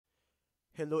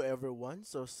Hello everyone!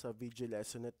 So sa video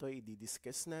lesson na to,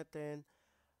 i-discuss natin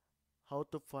how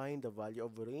to find the value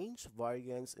of range,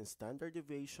 variance, and standard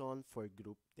deviation for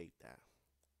group data.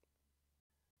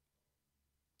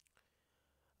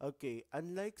 Okay,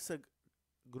 unlike sa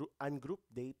ungroup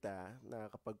data na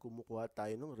kapag kumukuha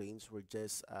tayo ng range, we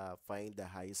just find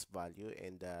the highest value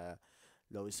and the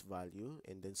lowest value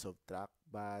and then subtract.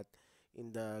 But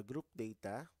in the group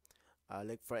data,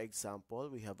 like for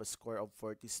example, we have a score of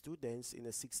 40 students in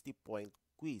a 60-point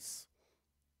quiz.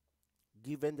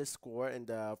 Given the score and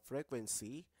the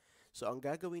frequency, so ang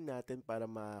gagawin natin para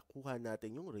makuha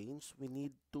natin yung range, we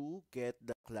need to get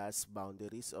the class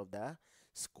boundaries of the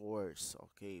scores.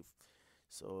 Okay,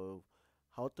 so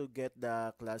how to get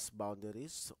the class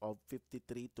boundaries of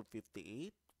 53 to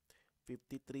 58?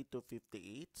 53 to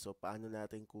 58. So, paano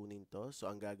natin kunin to?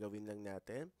 So, ang gagawin lang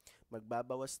natin,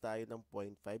 magbabawas tayo ng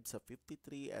 0.5 sa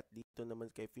 53 at dito naman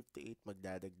kay 58,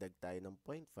 magdadagdag tayo ng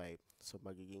 0.5. So,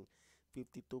 magiging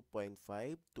 52.5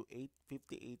 to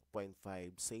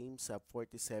 58.5. Same sa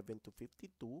 47 to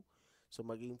 52. So,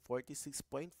 magiging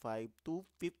 46.5 to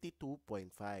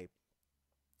 52.5.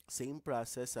 Same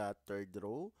process sa third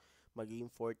row,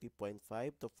 magiging 40.5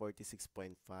 to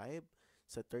 46.5.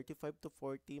 Sa 35 to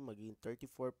 40, maging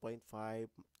 34.5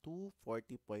 to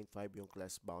 40.5 yung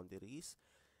class boundaries.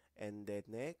 And then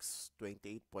next,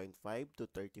 28.5 to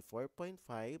 34.5.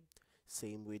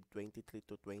 Same with 23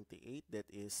 to 28, that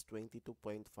is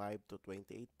 22.5 to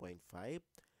 28.5.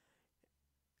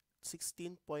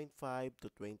 16.5 to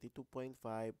 22.5,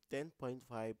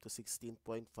 10.5 to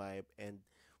 16.5, and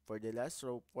for the last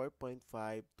row,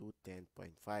 4.5 to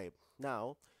 10.5.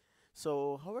 Now,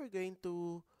 so how are we going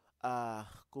to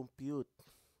compute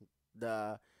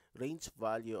the range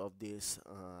value of these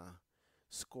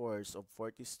scores of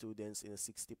 40 students in a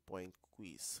 60-point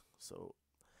quiz? So,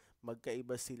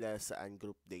 magkaiba sila sa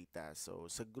ungroup data. So,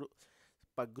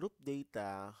 pag group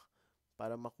data,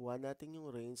 para makuha natin yung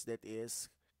range, that is,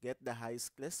 get the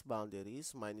highest class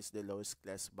boundaries minus the lowest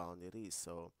class boundaries.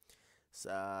 So,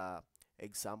 sa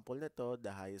example na to,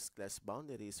 the highest class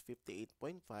boundary is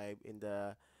 58.5 and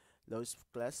the lowest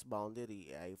class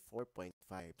boundary ay 4.5.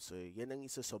 So, yan ang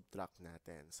isa-subtract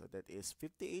natin. So, that is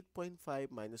 58.5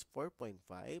 minus 4.5.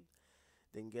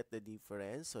 Then get the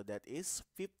difference. So, that is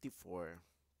 54.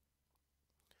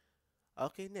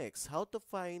 Okay, next, how to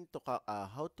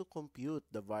compute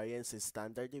the variance and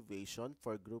standard deviation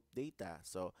for group data.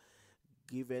 So,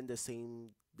 given the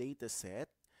same data set,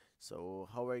 so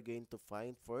how are we going to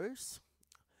find first?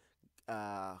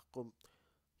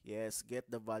 Yes, get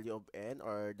the value of n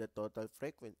or the total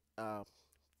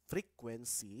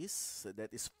frequencies, so that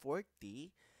is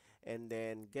 40, and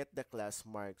then get the class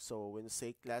mark. So when you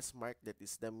say class mark, that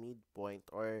is the midpoint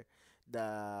or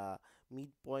the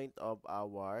midpoint of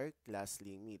our class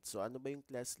limit. So ano ba yung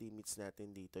class limits natin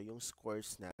dito? Yung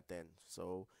scores natin.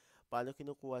 So paano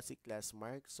kinukuha si class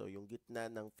mark? So yung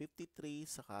gitna ng 53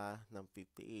 saka ng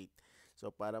 58. So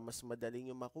para mas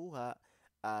madaling yung makuha,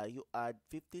 you add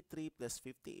 53 plus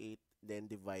 58, then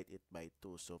divide it by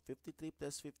 2. So 53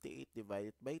 plus 58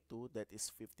 divided by 2, that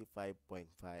is 55.5.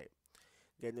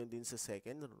 Ganon din sa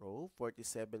second row,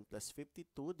 47 plus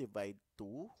 52 divide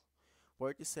 2.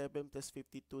 47 plus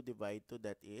 52 divide 2,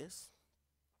 that is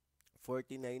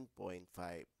 49.5.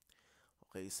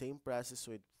 Okay, same process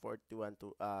with 41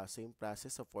 to same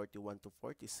process of 41 to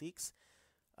 46.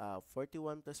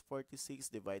 41 plus 46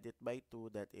 divided by 2,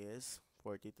 that is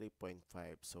 43.5.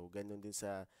 So, ganun din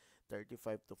sa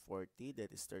 35 to 40,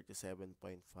 that is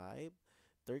 37.5.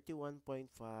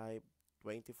 31.5,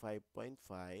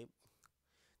 25.5,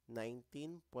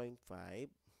 19.5,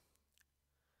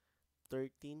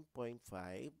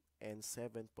 13.5, and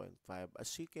 7.5.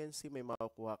 As you can see, may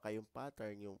makukuha kayong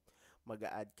pattern, yung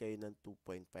mag-a-add kayo ng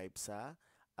 2.5 sa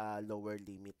lower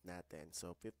limit natin.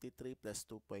 So, 53 plus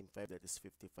 2.5, that is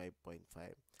 55.5.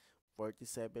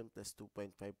 47 plus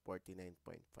 2.5,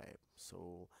 49.5.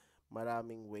 So,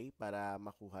 maraming way para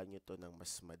makuha nyo to ng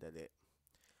mas madali.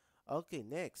 Okay,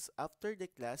 next. After the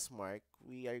class mark,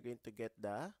 we are going to get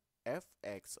the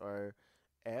fx or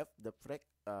f, the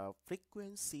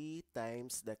frequency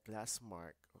times the class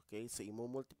mark. Okay, so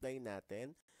i-multiply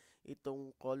natin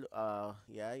itong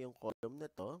yung column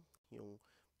na to, yung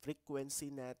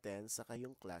frequency natin saka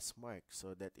yung class mark.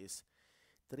 So that is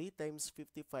 3 times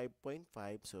 55.5.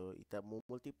 So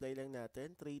multiply lang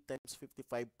natin 3 times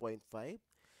 55.5,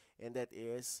 and that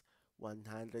is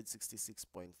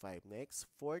 166.5. Next,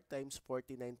 4 times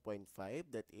 49.5,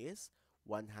 that is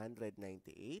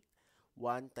 198.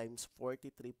 1 times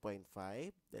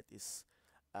 43.5, that is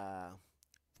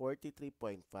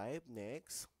 43.5.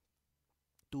 Next,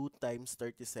 2 times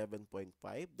 37.5,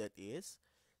 that is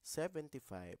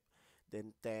 75.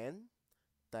 Then 10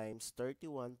 times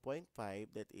 31.5,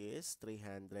 that is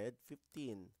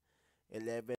 315.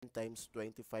 11 times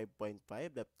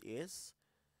 25.5, that is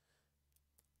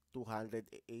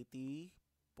 280.5.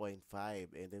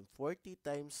 And then 40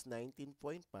 times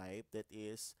 19.5, that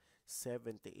is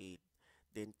 78.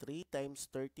 Then 3 times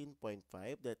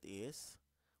 13.5, that is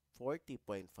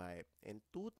 40.5. And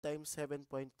 2 times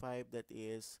 7.5, that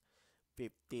is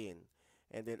 15.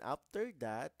 And then after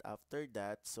that,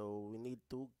 so we need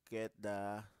to get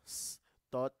the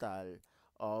total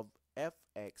of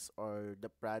fx, or the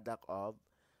product of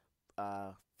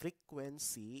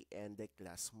frequency and the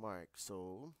class mark.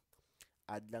 So,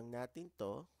 add lang natin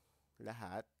to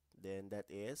lahat. Then that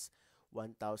is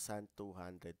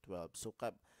 1,212. So,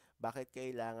 bakit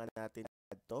kailangan natin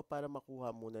add to? Para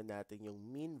makuha muna natin yung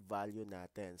mean value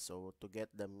natin. So, to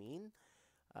get the mean,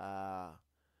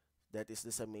 that is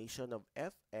the summation of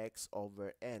fx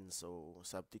over n. So,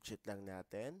 substitute lang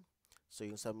natin. So,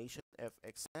 yung summation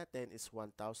fx natin is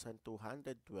 1,212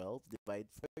 divide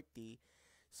 40.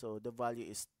 So, the value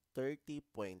is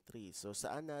 30.3. So,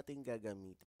 saan natin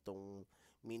gagamitin itong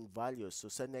mean value?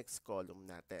 So, sa next column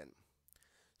natin.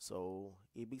 So,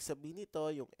 ibig sabihin nito,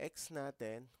 yung x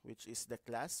natin, which is the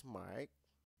class mark,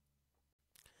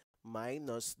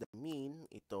 minus the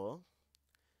mean, ito.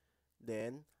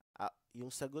 Then, yung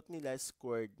sagot nila,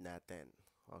 squared natin.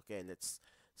 Okay, let's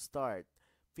start.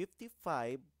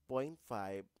 55.5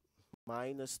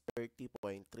 minus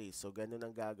 30.3. So, ganun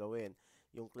ang gagawin.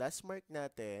 Yung class mark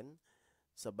natin,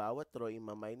 sa bawat row,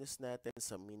 ima-minus natin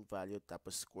sa mean value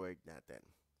tapos squared natin.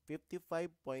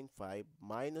 55.5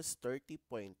 minus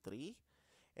 30.3,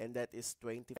 and that is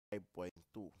 25.2.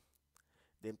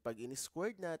 Then pag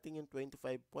in-squared natin yung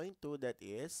 25.2, that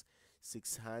is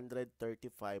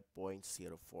 635.04.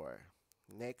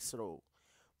 Next row,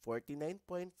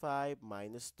 49.5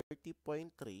 minus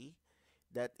 30.3,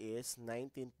 that is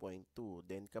 19.2.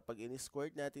 Then kapag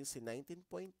in-squared natin si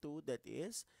 19.2, that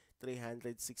is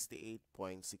 368.64.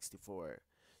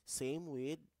 Same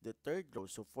with the third row.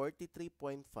 So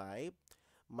 43.5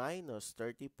 minus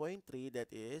 30.3, that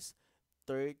is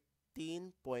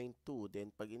 13.2.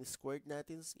 Then pag in-squared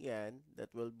natin yan,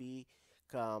 that will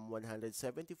become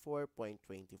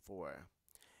 174.24.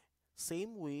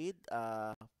 Same with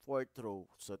fourth row.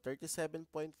 So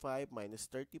 37.5 minus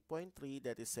 30.3,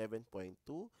 that is 7.2.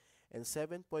 And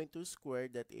 7.2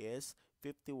 squared, that is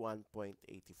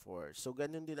 51.84. So,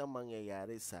 ganun din ang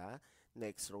mangyayari sa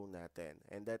next row natin.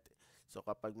 And that, so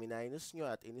kapag minus nyo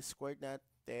at in-squared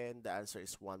natin, the answer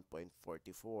is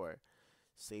 1.44.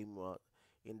 Same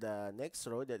in the next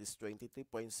row, that is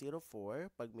 23.04.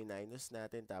 Pag minus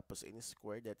natin tapos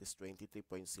in-squared, that is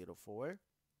 23.04.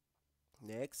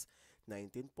 Next,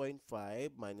 19.5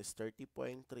 minus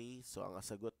 30.3. So, ang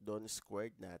sagot doon,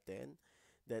 squared natin.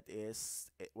 That is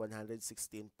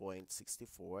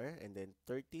 116.64. And then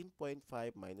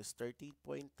 13.5 minus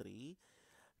 30.3.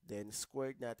 Then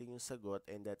squared natin yung sagot,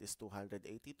 and that is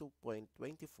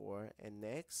 282.24. And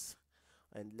next,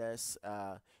 and last,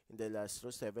 in the last row,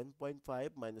 7.5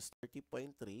 minus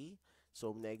 30.3.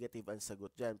 So, negative ang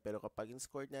sagot dyan. Pero kapag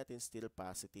in-scored natin, still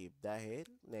positive. Dahil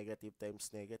negative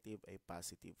times negative ay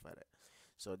positive pa rin.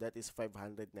 So, that is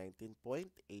 519.84.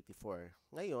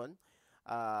 Ngayon,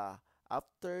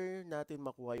 after natin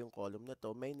makuha yung column na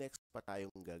to, may next pa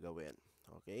tayong gagawin.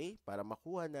 Okay? Para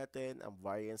makuha natin ang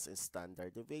variance and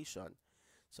standard deviation.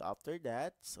 So, after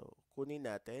that, so, kunin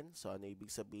natin. So, ano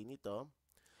ibig sabihin nito?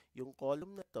 Yung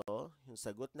column na to, yung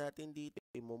sagot natin dito,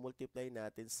 i-multiply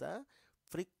natin sa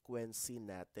frequency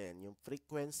natin. Yung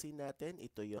frequency natin,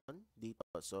 ito yon dito.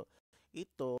 So,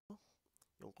 ito,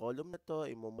 yung column na to,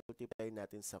 i-multiply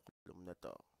natin sa column na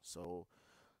to. So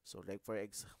like for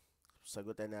example,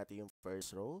 sagutan natin yung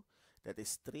first row. That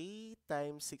is 3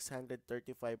 times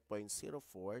 635.04.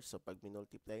 So, pag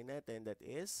minultiply natin, that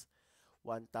is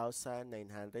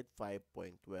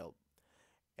 1,905.12.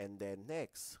 And then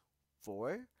next,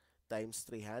 4 times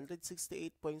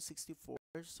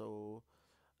 368.64. So,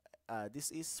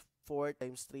 this is 4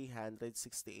 times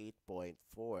 368.4.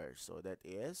 So, that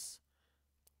is,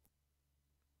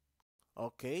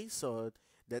 okay, so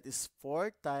that is 4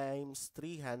 times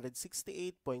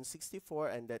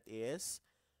 368.64, and that is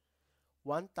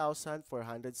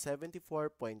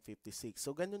 1,474.56.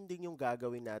 So, ganun din yung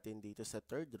gagawin natin dito sa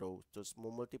third row. So,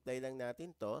 multiply lang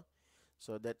natin to.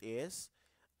 So, that is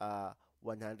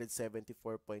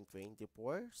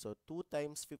 174.24. So, 2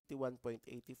 times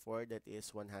 51.84, that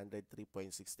is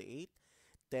 103.68.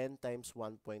 10 times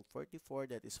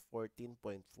 1.44, that is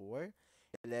 14.4.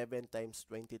 11 times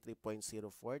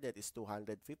 23.04, that is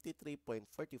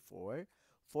 253.44.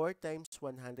 4 times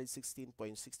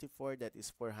 116.64, that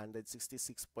is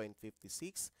 466.56.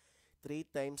 3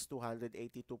 times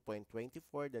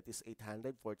 282.24, that is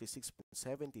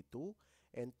 846.72.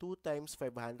 And 2 times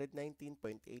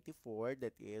 519.84,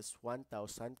 that is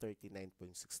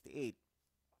 1,039.68.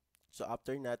 So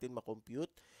after natin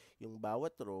makompute yung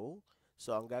bawat row,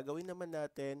 so ang gagawin naman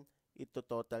natin, ito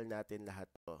total natin lahat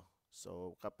to.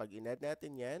 So kapag in-add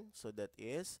natin yan, so that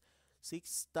is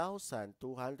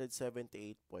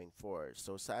 6,278.4.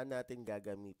 So saan natin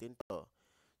gagamitin to?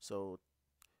 So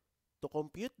to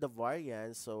compute the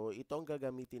variance, so ito ang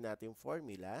gagamitin natin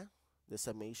formula, the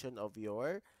summation of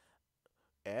your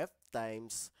f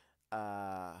times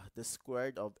the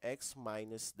squared of x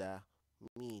minus the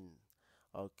mean.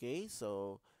 Okay,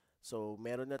 so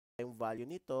meron na tayong value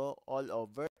nito all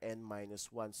over n minus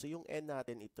 1. So yung n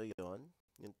natin ito yon,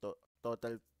 yung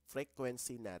total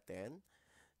frequency natin.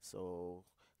 So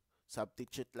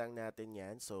substitute lang natin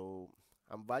yan. So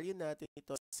ang value natin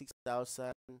ito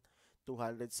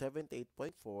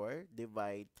 6,278.4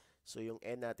 divide. So yung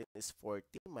n natin is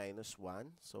 40 minus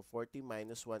 1. So 40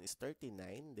 minus 1 is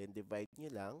 39. Then divide nyo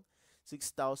lang.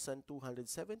 6,278.4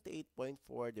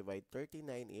 divide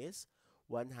 39 is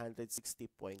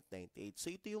 160.98. So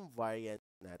ito yung variance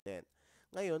natin.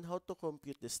 Ngayon, how to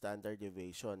compute the standard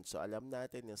deviation? So alam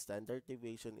natin yung standard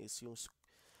deviation is yung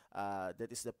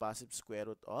that is the positive square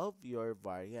root of your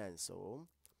variance. So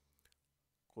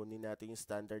kunin natin yung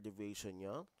standard deviation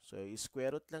nyo. So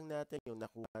i-square root lang natin yung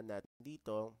nakuha natin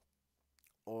dito,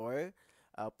 or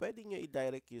pwede nyo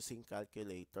i-direct using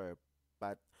calculator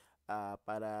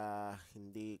para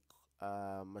hindi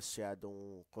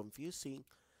masyadong confusing.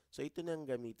 So, ito na ang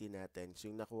gamitin natin.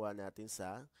 So, yung nakuha natin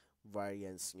sa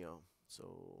variance nyo.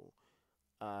 So,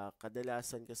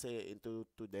 kadalasan kasi into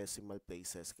 2 decimal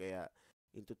places. Kaya,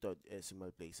 into 2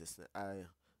 decimal places.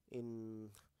 In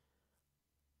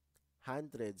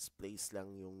hundreds place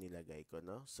lang yung nilagay ko,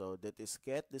 no? So, that is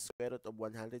get the square root of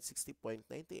 160.98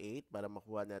 para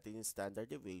makuha natin yung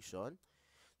standard deviation.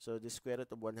 So, the square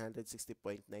root of 160.98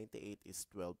 is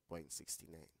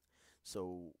 12.69.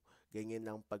 So, ganyan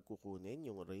lang pagkukunin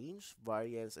yung range,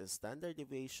 variance, and standard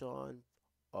deviation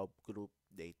of group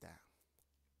data.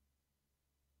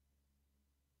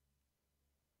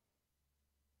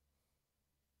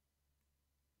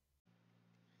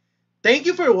 Thank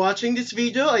you for watching this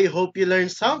video. I hope you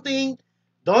learned something.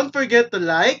 Don't forget to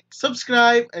like,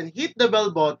 subscribe, and hit the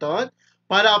bell button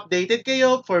para updated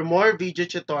kayo for more video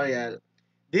tutorial.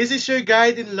 This is your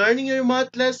guide in learning your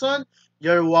math lesson,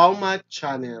 your Wow Math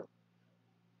channel.